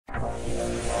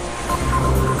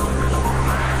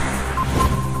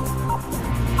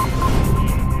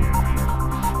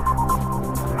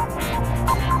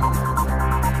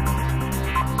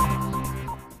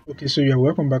Okay, so you're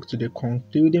welcome back to the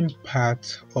concluding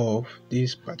part of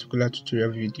this particular tutorial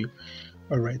video.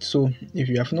 Alright, so if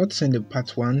you have not seen the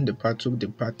part 1, the part 2, the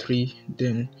part 3,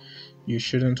 then you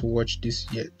shouldn't watch this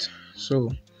yet. So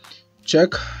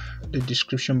check the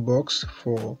description box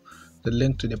for the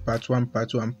link to the part 1,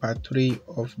 part 2 and part 3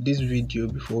 of this video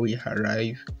before we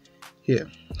arrive here.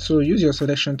 So use your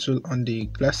selection tool on the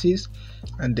glasses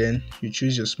and then you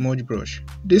choose your smudge brush.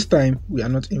 This time we are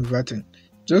not inverting,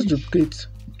 just duplicate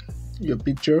your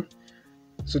picture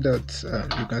so that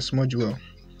you can smudge well,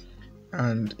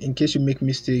 and in case you make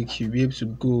mistake you'll be able to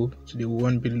go to the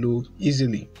one below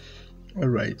easily.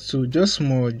 Alright, so just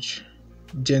smudge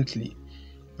gently.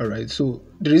 Alright, so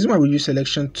the reason why we use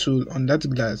selection tool on that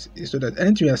glass is so that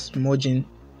anything we are smudging,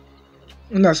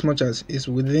 in as much as is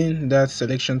within that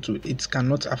selection tool, it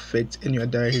cannot affect any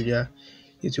other area,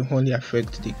 it will only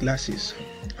affect the glasses.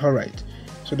 Alright,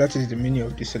 so that is the meaning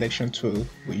of the selection tool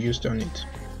we used on it.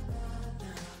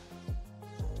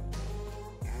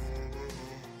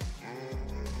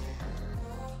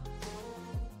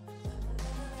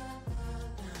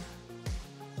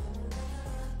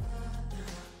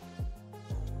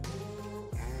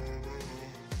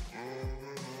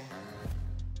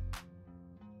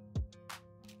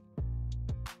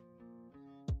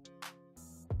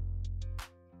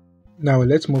 Now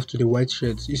let's move to the white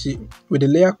shades. You see, with the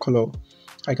layer color,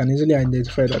 I can easily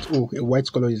identify that, oh, a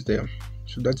white color is there.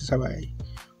 So that is how I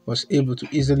was able to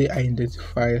easily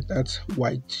identify that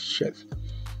white shade.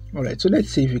 Alright, so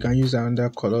let's see if we can use another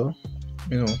color,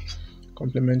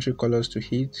 complementary colors to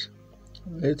it.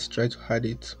 Let's try to add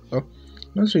it. Oh,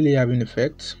 not really having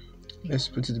effect. Let's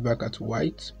put it back at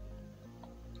white.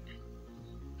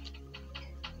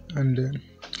 And then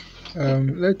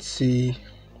let's see,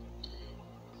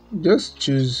 just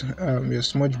choose your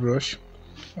smudge brush.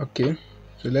 Okay,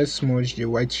 so let's smudge the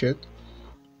white shade.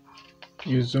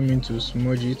 You zoom in to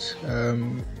smudge it.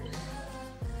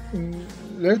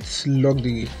 Let's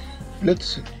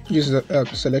use the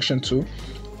selection tool.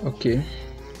 Okay,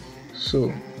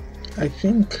 so I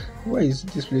think, why is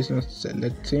this place not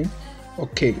selecting?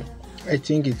 Okay, I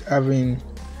think it's having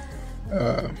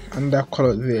another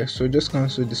color there, so just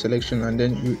cancel the selection and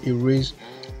then you erase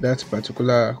that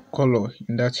particular color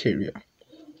in that area.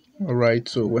 Alright,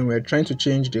 so when we're trying to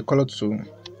change the color to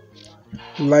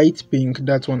light pink,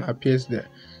 that one appears there,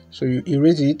 so you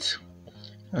erase it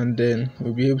and then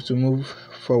we'll be able to move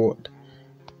forward.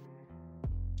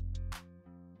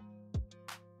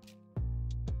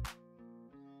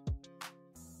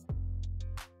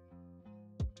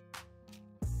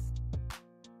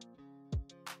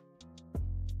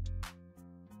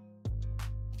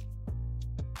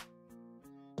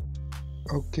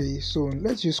 Okay, so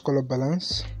let's use color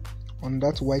balance on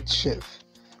that white shelf.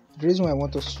 The reason why I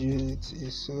want us to use it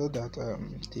is so that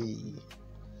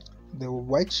the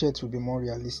white shades will be more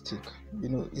realistic.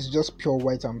 It's just pure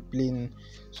white and plain,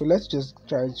 so let's just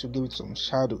try to give it some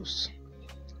shadows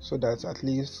so that at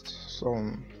least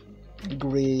some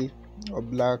gray or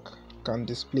black can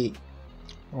display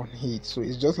on it. So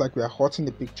it's just like we are hurting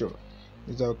the picture.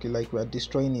 It's okay, like we are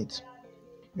destroying it,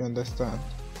 you understand?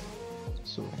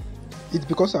 So it's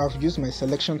because I've used my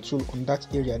selection tool on that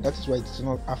area, that is why it's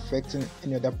not affecting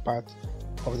any other part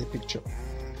of the picture.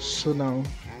 So now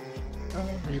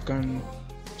you can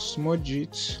smudge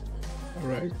it.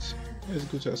 Alright, let's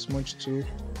go to a smudge tool.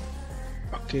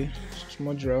 Okay,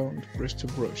 smudge around, brush to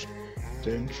brush,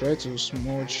 then try to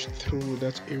smudge through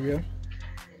that area.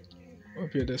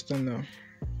 Hope you understand now.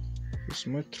 You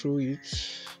smudge through it.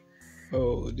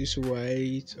 Oh, this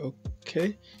white.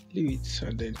 Okay, leave it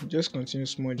and then just continue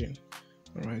smudging.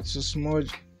 Alright, so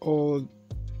smudge all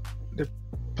the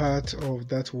part of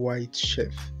that white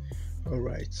shelf.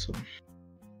 Alright, so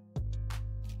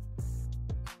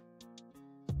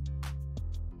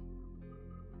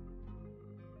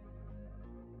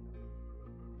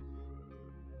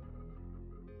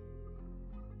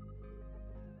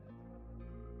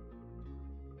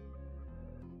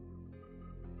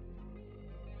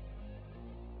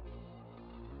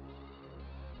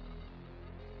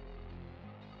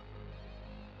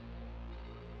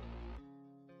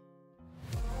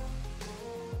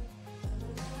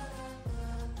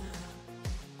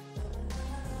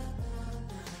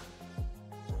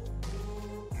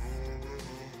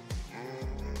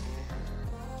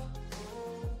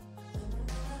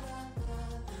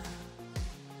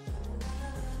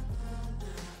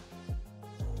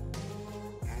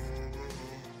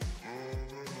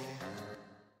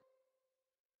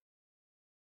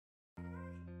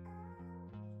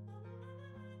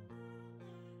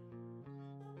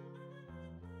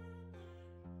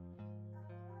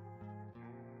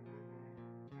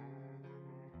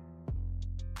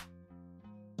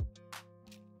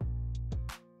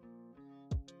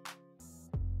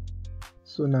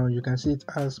So now you can see it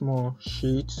has more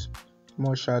shades,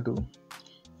 more shadow,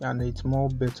 and it's more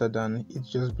better than it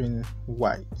just being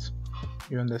white.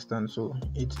 You understand? So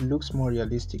it looks more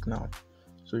realistic now.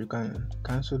 So you can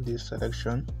cancel this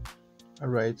selection.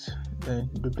 Alright, then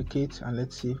duplicate, and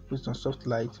let's see, put on soft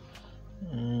light.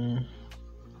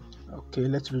 Okay,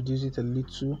 let's reduce it a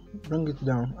little, bring it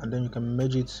down, and then you can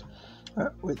merge it.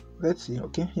 Wait, let's see.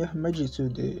 Okay, yeah, merge it to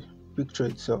the picture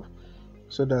itself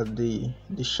so that the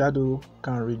shadow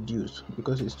can reduce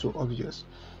because it's too obvious.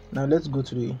 Now let's go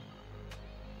to the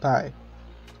tie,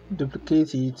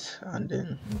 duplicate it, and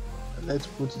then let's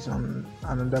put it on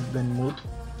another blend mode.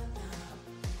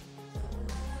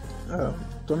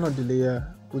 Turn on the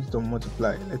layer, put it on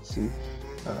multiply. Let's see,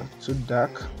 too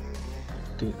dark.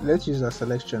 Okay, let's use a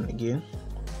selection again.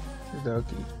 Is that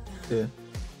okay? Then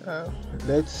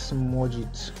let's smudge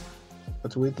it.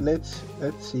 But wait, let's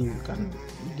see if we can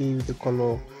give the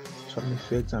color some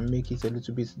effect and make it a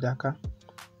little bit darker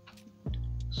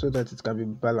so that it can be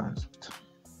balanced.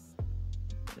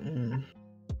 You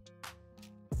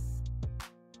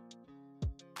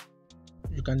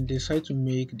can decide to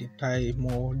make the tie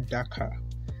more darker,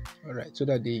 all right, so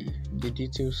that the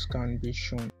details can be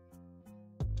shown.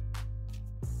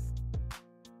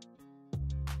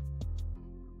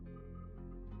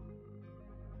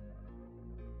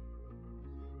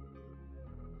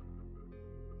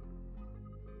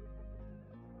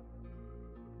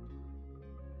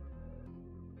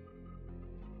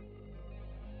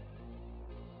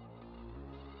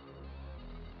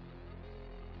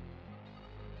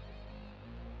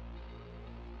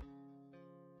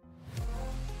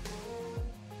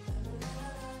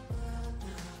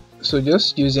 So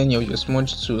just using your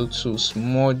smudge tool to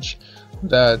smudge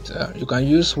that, you can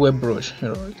use web brush,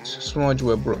 right? Smudge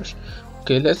web brush.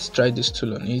 Okay, let's try this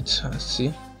tool on it and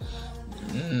see.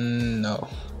 No,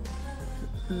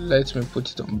 let me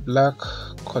put it on black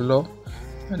color,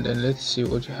 and then let's see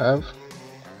what you have.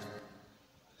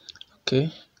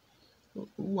 Okay,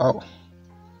 wow.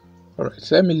 All right,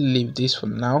 so let me leave this for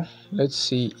now. Let's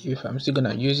see if I'm still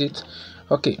gonna use it.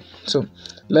 Okay, so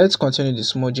let's continue the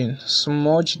smudging.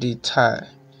 Smudge the tie,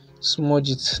 smudge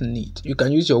it neat. You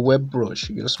can use your web brush,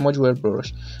 your smudge web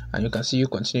brush, and you can see you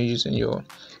continue using your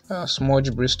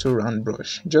smudge Bristol round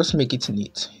brush. Just make it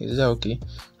neat. Is that okay?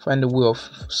 Find a way of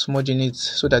smudging it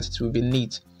so that it will be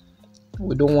neat.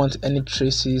 We don't want any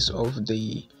traces of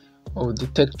the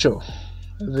texture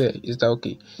there. Is that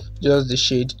okay? Just the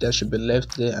shade that should be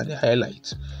left there and the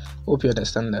highlight. Hope you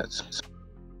understand that.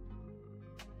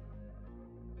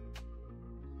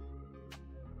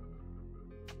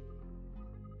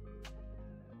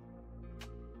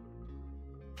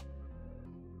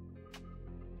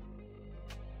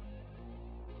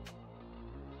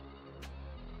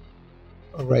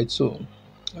 Alright, so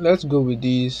let's go with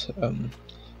this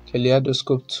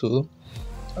kaleidoscope tool.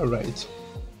 Alright,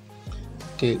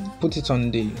 okay, put it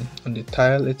on the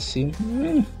tile. Let's see.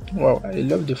 Wow, I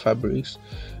love the fabrics.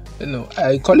 You know,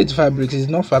 I call it fabrics. It's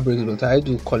not fabrics, but I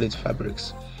do call it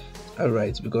fabrics.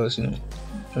 Alright, because you know,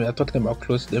 when we are talking about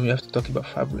clothes, then we have to talk about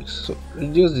fabrics. So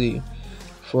reduce the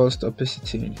first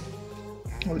opacity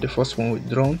of the first one with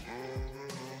drawn.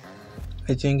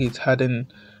 I think it's adding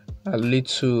a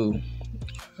little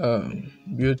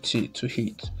beauty to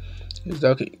it. Is that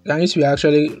okay? Can you see we're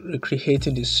actually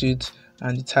recreating the suit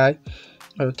and the tie?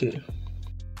 Okay.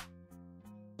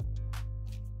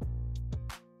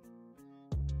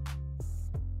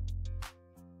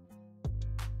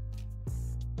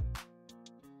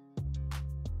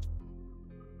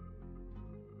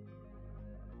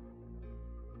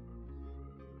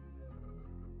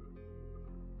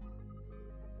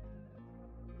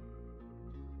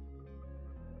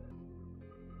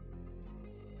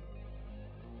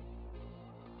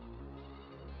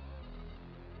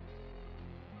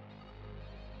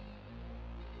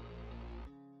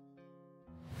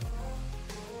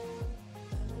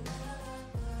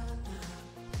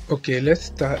 Okay,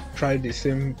 let's try the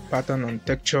same pattern on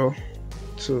texture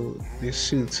to the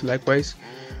suit likewise.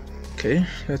 Okay,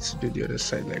 let's do the other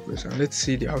side likewise and let's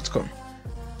see the outcome.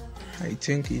 I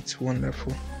think it's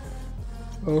wonderful.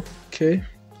 Okay,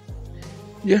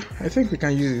 yeah, I think we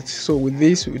can use it. So with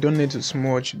this, we don't need to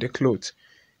smudge the clothes.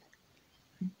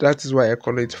 That is why I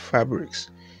call it fabrics,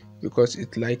 because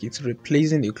it's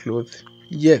replacing the cloth,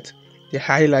 yet the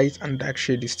highlight and dark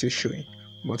shade is still showing,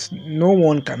 but no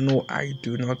one can know I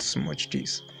do not smudge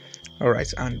this. All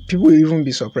right, and people will even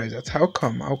be surprised at how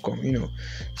come, you know.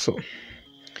 So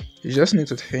you just need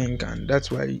to think, and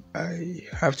that's why I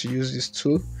have to use this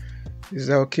tool. Is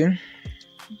that okay?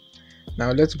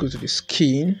 Now let's go to the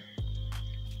skin,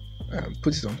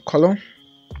 put it on color.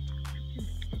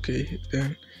 Okay,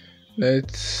 then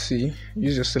let's see.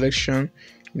 Use your selection,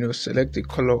 select the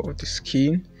color of the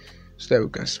skin so that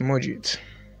we can smudge it.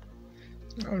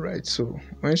 Alright, so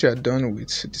once you are done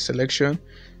with the selection,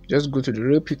 just go to the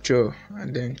real picture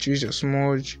and then choose your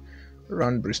smudge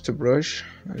round Bristol brush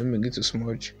and then begin to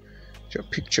smudge your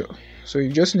picture. So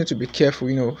you just need to be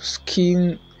careful.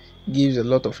 Skin gives a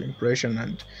lot of impression,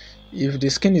 and if the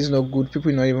skin is not good,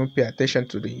 people not even pay attention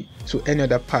to any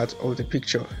other part of the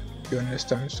picture. You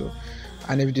understand? So,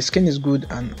 and if the skin is good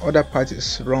and other part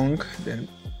is wrong, then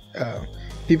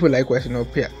people likewise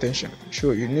pay attention.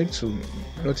 So you need to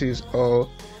notice all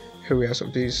areas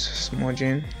of this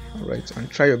smudging. All right, and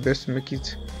try your best to make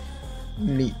it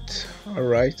neat. All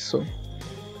right, so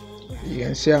you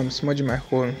can see I'm smudging my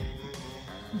whole.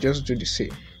 Just do the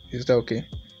same. Is that okay?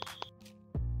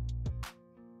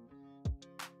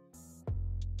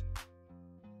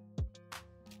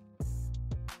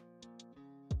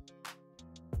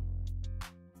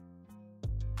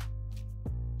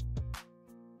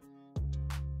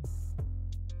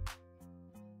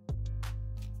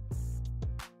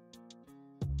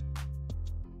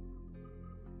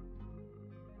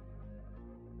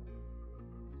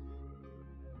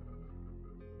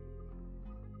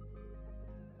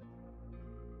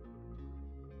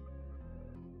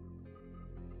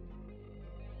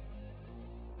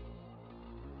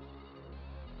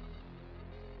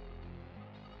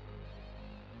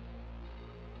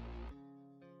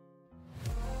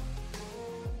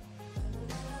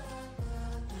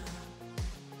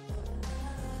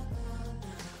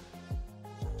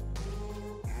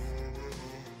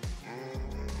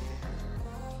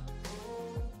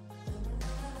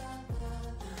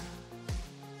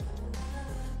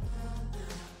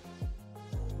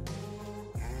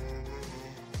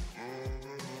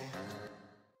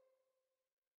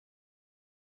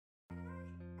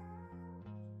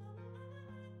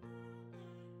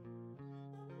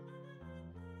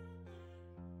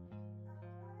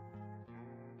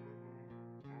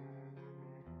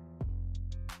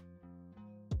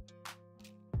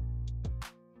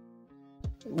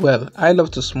 Well, I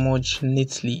love to smudge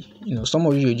neatly. Some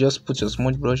of you just put your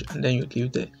smudge brush and then you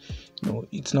leave there.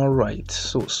 It's not right.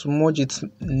 So smudge it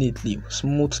neatly,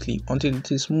 smoothly until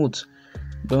it is smooth.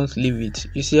 Don't leave it.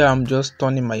 You see how I'm just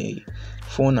turning my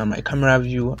phone and my camera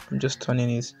view. I'm just turning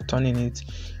it,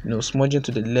 smudging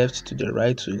to the left, to the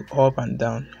right, to up and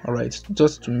down. All right,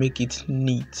 just to make it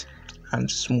neat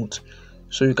and smooth.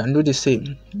 So you can do the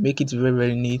same. Make it very,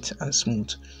 very neat and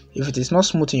smooth. If it is not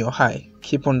smooth in your eye,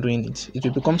 keep on doing it. It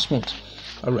will become smooth.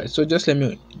 All right, so just let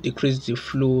me decrease the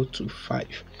flow to 5.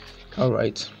 All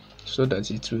right, so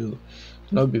that it will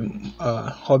not be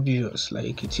obvious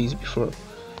like it is before.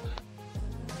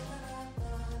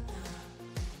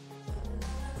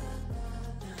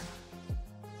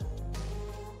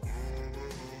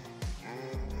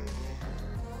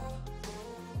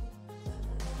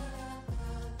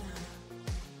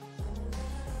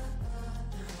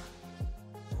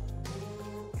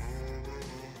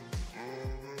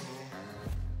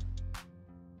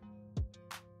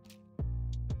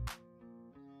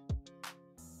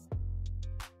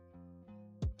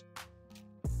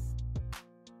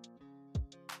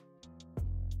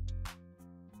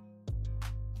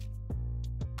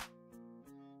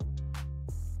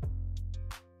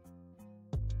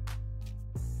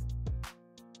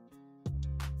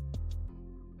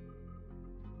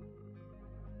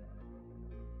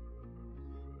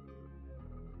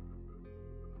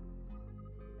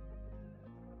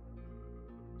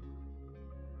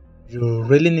 You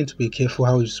really need to be careful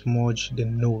how you smudge the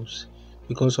nose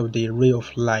because of the ray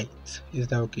of light. Is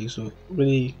that okay? So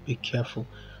really be careful.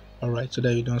 All right, so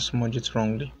that you don't smudge it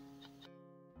wrongly.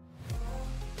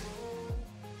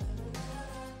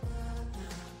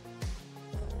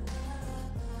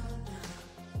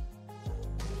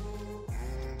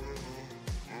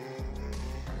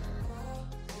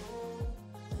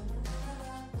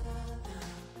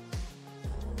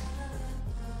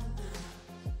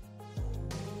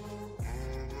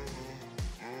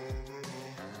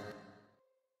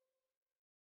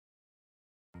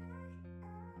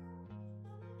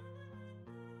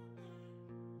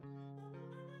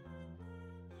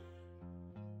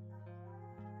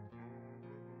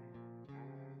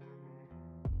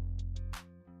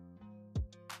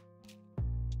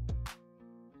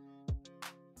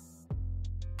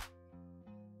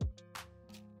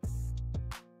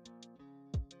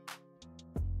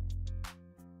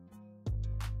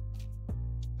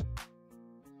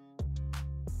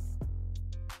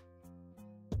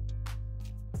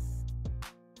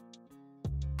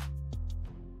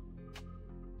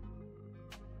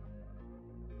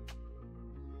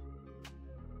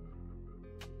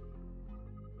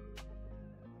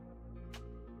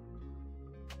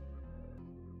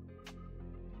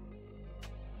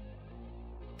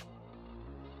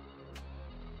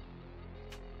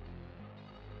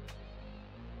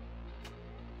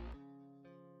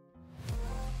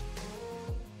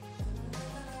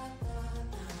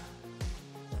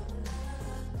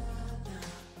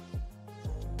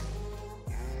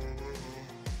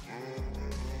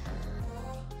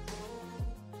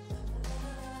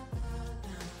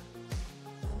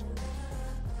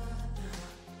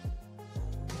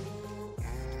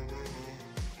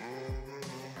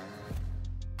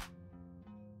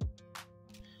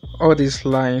 all these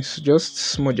lines, just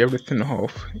smudge everything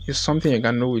off. It's something you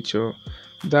can do with your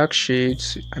dark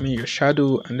shades, your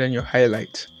shadow, and then your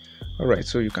highlight. Alright,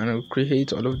 so you can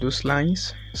create all of those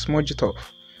lines, smudge it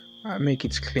off, make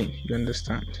it clean. You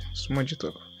understand? Smudge it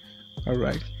off.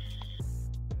 Alright.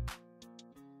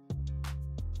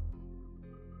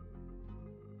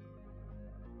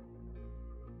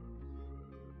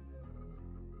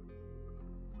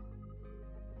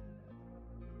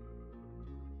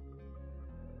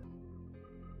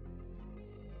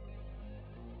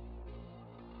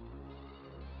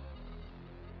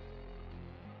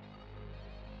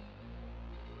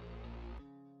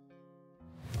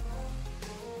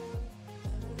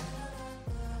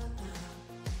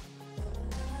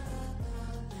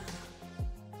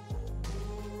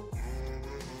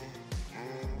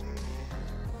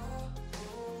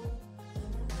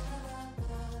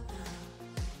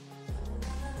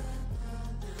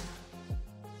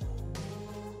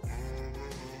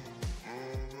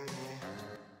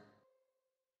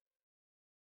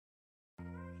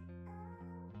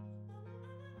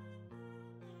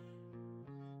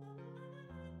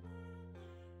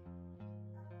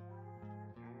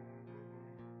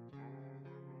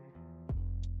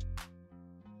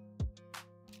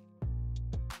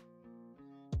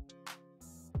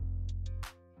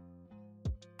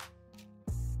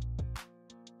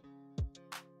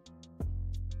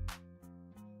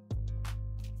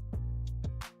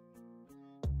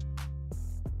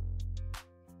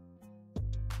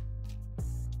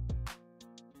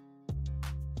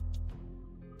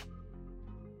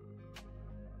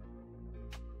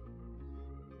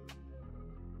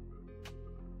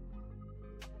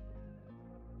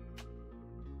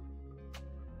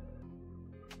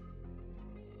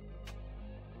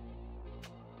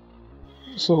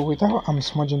 So without I'm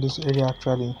smudging this area,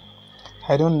 actually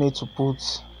I don't need to put,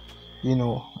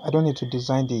 I don't need to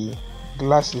design the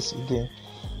glasses again.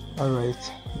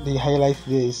 Alright, the highlight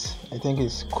there is, I think,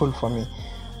 is cool for me.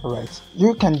 Alright,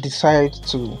 you can decide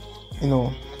to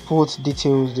put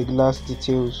details, the glass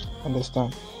details,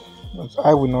 understand, but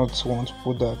I will not want to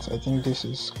put that. I think this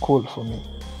is cool for me.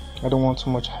 I don't want too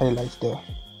much highlight there,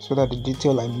 so that the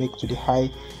detail I make to the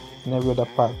eye and every other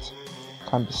part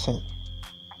can be seen.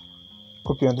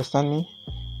 Hope you understand me.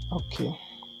 Okay,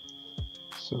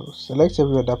 so select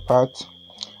every other part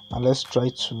and let's try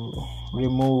to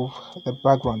remove the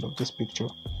background of this picture.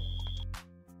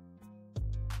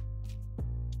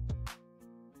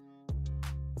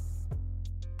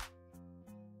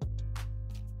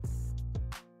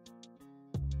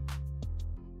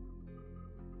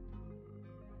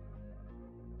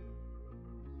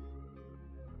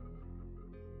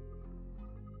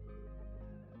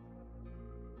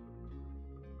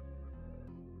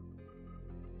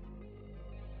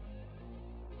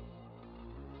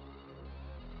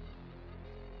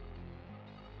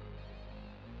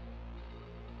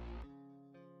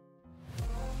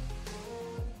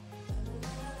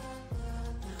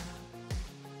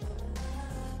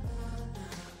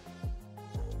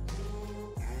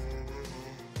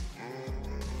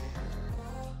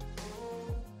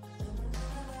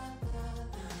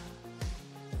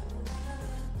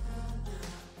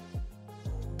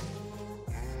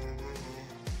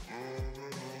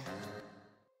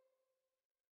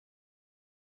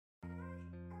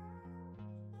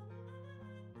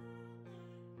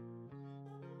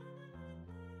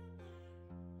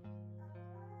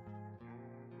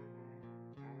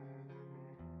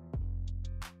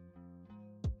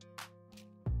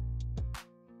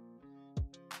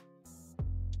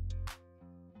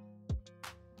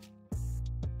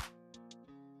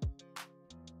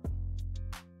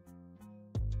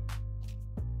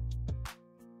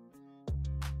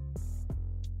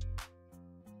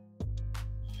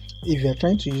 If you are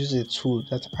trying to use a tool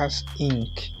that has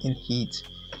ink in it,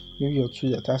 maybe your tool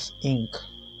that has ink,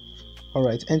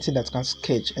 alright, anything that can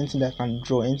sketch, anything that can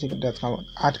draw, anything that can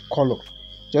add color,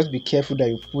 just be careful that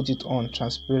you put it on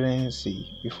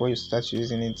transparency before you start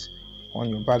using it on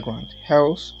your background,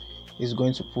 else it's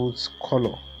going to put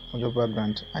color on your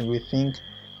background and you will think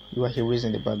you are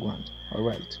erasing the background.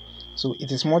 Alright, so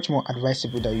it is much more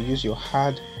advisable that you use your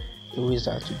hard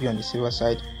eraser to be on the safer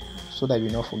side so that you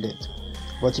not forget.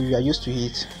 But if you are used to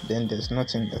it, then there's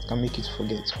nothing that can make it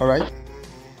forget. Alright.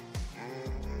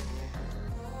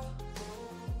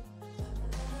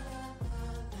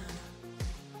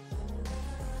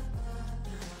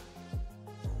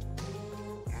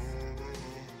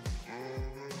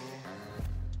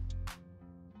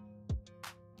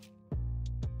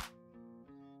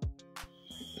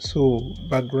 So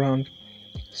background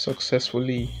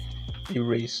successfully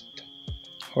erased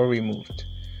or removed.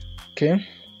 Okay.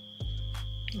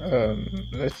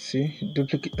 Let's see,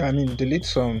 duplicate, I mean delete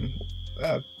some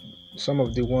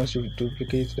of the ones you've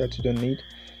duplicated that you don't need.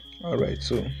 All right,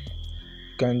 so you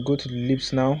can go to the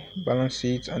lips now, balance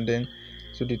it, and then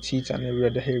to the teeth and every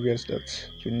other areas that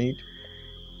you need.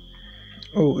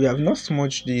 Oh, we have not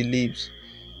smudged the lips,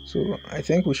 so I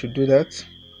think we should do that.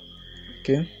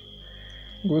 Okay,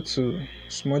 go to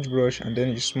smudge brush and then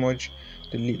you smudge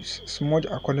the leaves. Smudge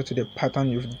according to the pattern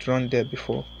you've drawn there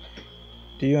before.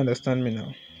 Do you understand me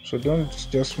now? So don't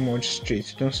just smudge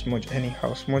straight, don't smudge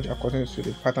anyhow. Smudge according to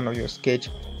the pattern of your sketch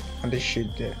and the shade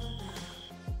there.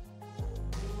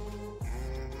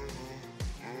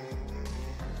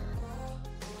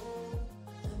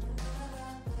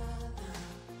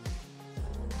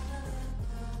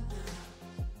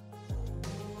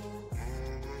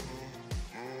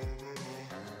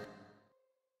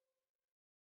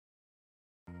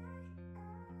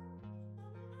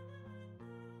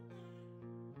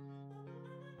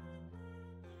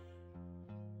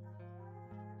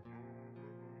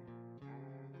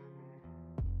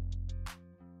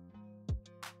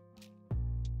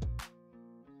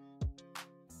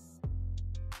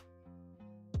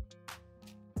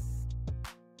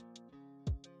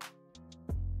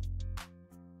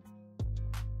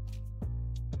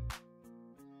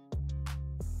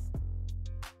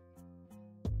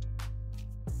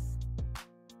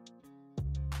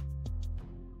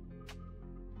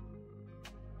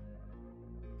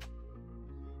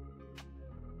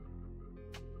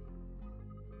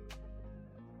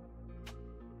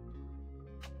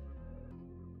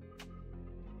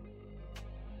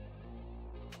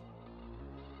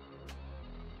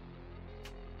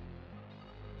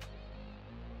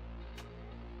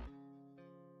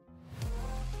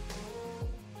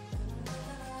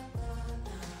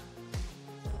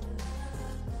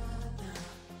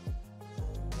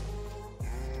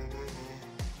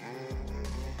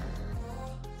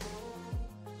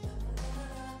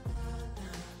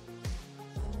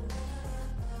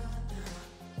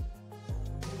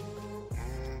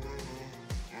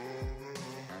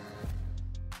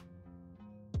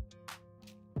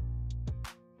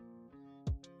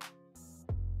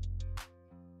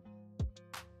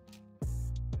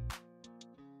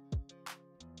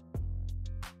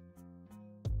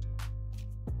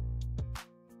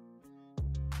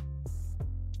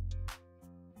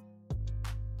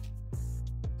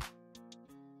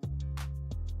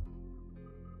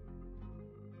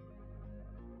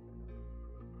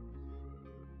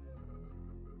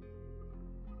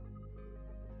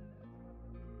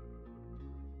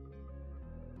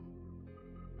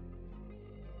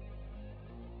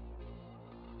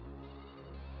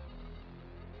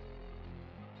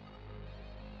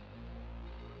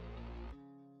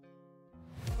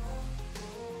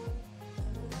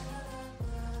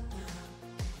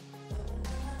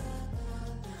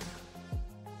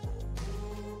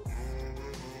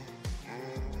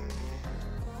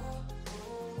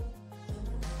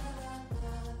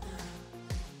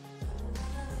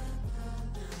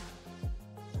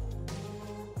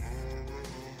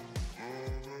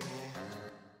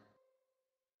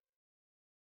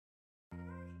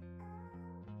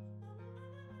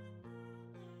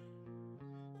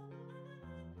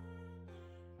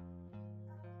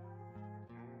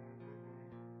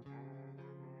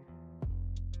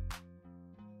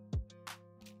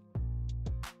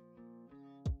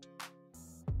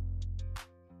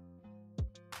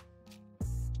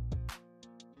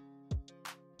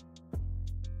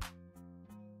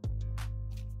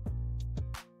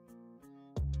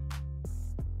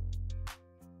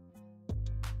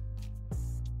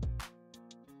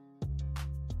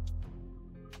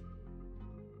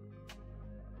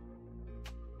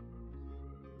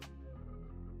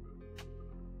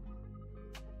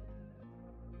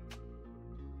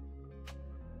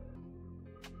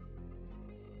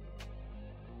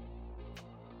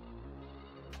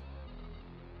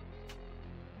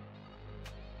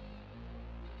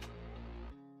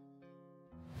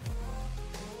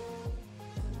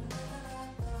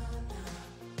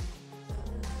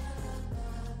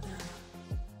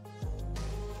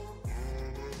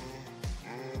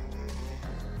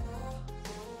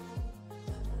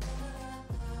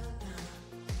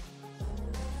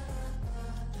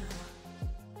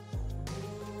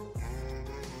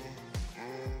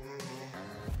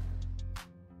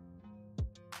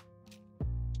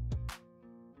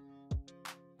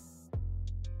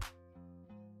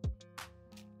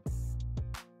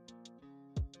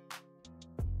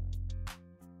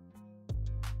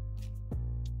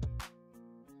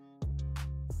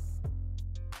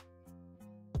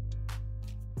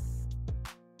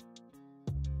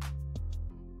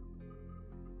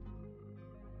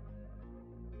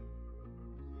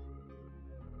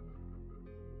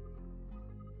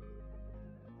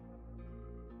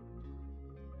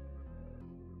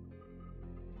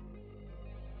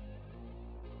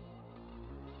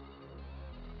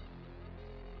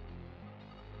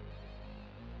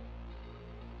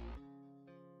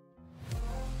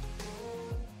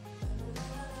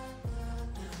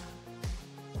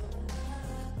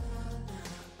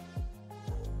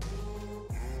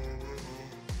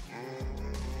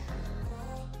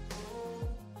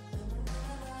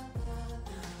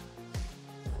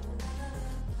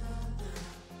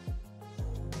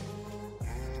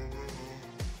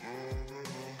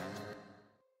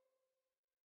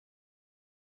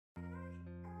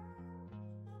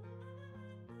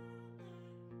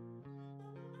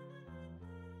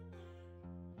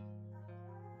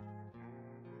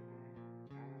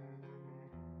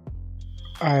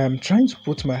 I am trying to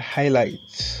put my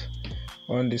highlights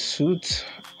on the suit,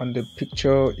 on the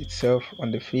picture itself,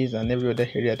 on the face, and every other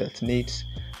area that needs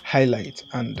highlight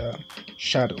and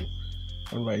shadow.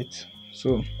 Alright,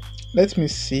 so let me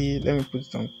see, let me put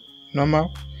it on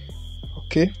normal.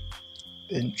 Okay,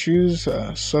 then choose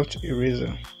soft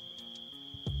eraser.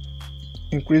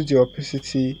 Increase the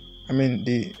opacity,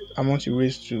 the amount you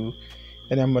raise to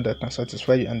any amount that can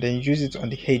satisfy you, and then use it on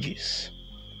the edges.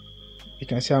 You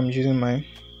can see I'm using mine.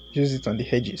 Use it on the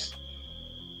edges.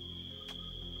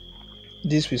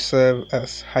 This will serve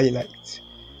as highlight.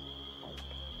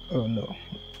 Oh no,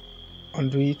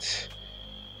 undo it.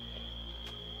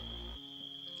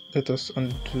 Let us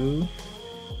undo.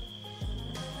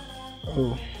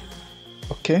 Oh,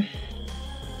 okay,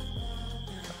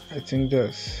 I think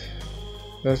that's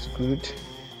good.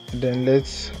 And then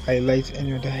let's highlight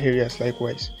any other areas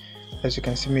likewise, as you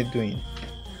can see me doing.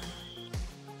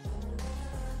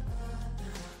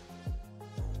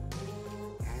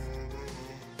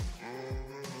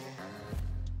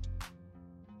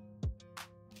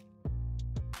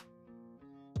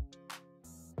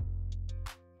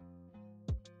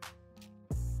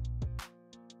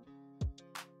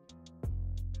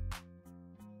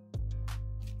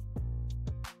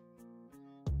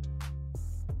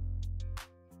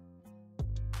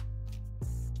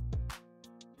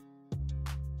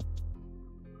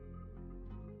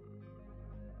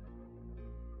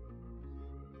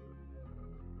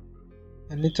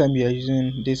 Anytime you are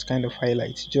using this kind of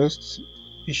highlight, just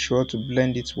be sure to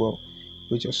blend it well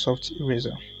with your soft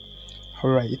eraser.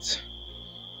 Alright,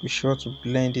 be sure to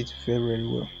blend it very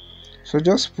well. So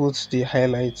just put the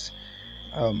highlights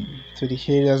to the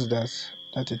areas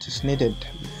that it is needed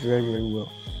very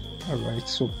well. Alright,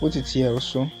 so put it here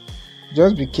also.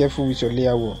 Just be careful with your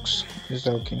layer works. Is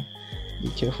that okay? Be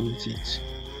careful with it.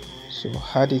 So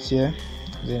add it here,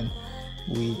 then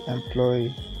we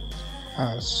employ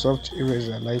a soft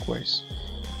eraser likewise.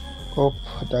 Hope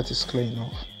that is clear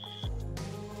enough.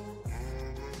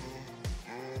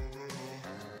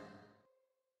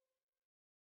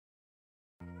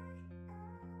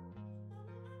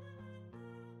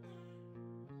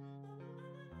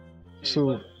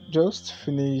 So just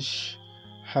finish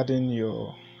adding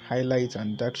your highlight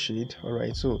and dark shade.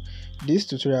 Alright, so this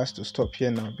tutorial has to stop here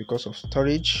now because of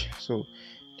storage, so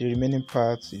the remaining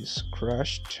part is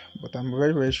crashed, but I'm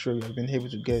very sure you have been able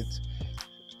to get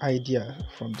idea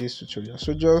from this tutorial.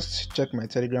 So just check my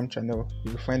Telegram channel,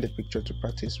 you'll find a picture to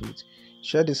practice with.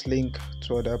 Share this link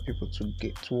to other people to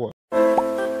get to watch.